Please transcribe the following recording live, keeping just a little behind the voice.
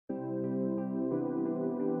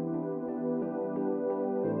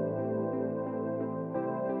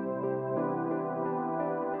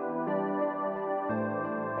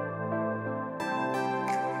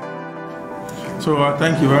So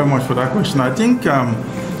thank you very much for that question. I think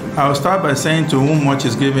I'll start by saying to whom much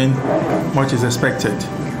is given, much is expected.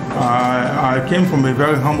 I came from a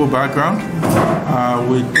very humble background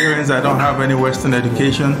with parents that don't have any Western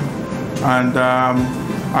education, and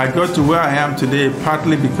I got to where I am today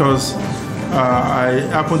partly because I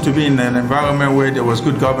happened to be in an environment where there was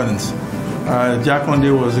good governance. Jack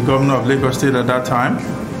Conde was the governor of Lagos State at that time,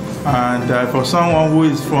 and for someone who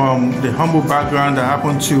is from the humble background that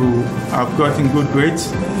happened to have gotten good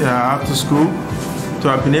grades after school, to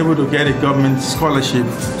have been able to get a government scholarship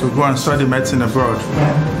to go and study medicine abroad.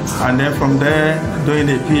 And then from there, doing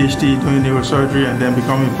a PhD, doing neurosurgery, and then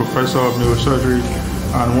becoming a professor of neurosurgery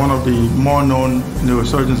and one of the more known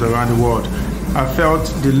neurosurgeons around the world. I felt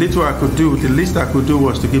the little I could do, the least I could do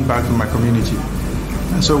was to give back to my community.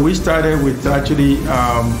 And so we started with actually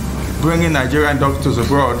bringing Nigerian doctors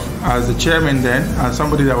abroad as the chairman then, and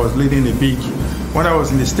somebody that was leading the big. When I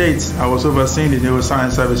was in the States, I was overseeing the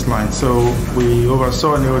neuroscience service line. So we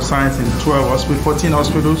oversaw neuroscience in 14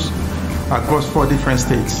 hospitals across 4 different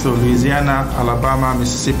states. So Louisiana, Alabama,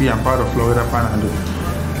 Mississippi, and part of Florida Panhandle.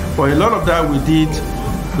 For a lot of that we did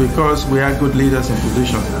because we had good leaders in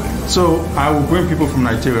position. So I would bring people from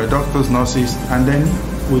Nigeria, doctors, nurses, and then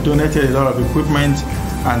we donated a lot of equipment.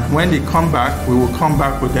 And when they come back, we will come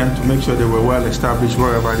back with them to make sure they were well established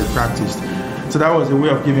wherever they practiced. So that was a way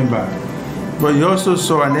of giving back. But you also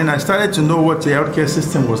saw, and then I started to know what the healthcare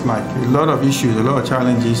system was like. A lot of issues, a lot of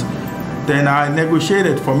challenges. Then I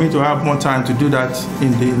negotiated, for me to have more time to do that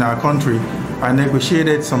in our country, I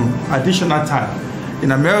negotiated some additional time.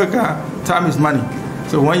 In America, time is money.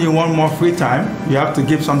 So when you want more free time, you have to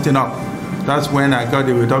give something up. That's when I got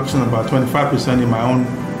a reduction of about 25% in my own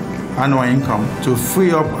annual income to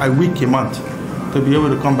free up a week a month to be able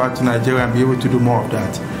to come back to Nigeria and be able to do more of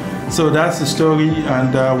that. So that's the story,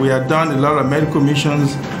 and we have done a lot of medical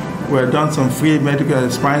missions. We have done some free medical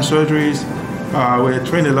spine surgeries. We have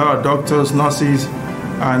trained a lot of doctors, nurses,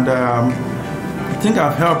 and I think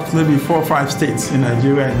I've helped maybe 4 or 5 states in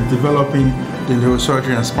Nigeria in developing the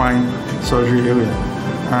neurosurgery and spine surgery area.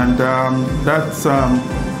 And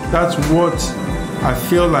that's what I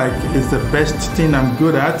feel like is the best thing I'm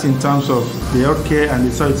good at in terms of the healthcare,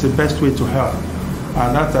 and so it's the best way to help.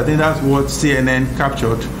 And I think that's what CNN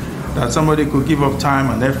captured, that somebody could give up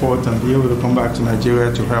time and effort and be able to come back to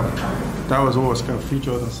Nigeria to help. That was what was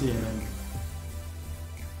featured on CNN.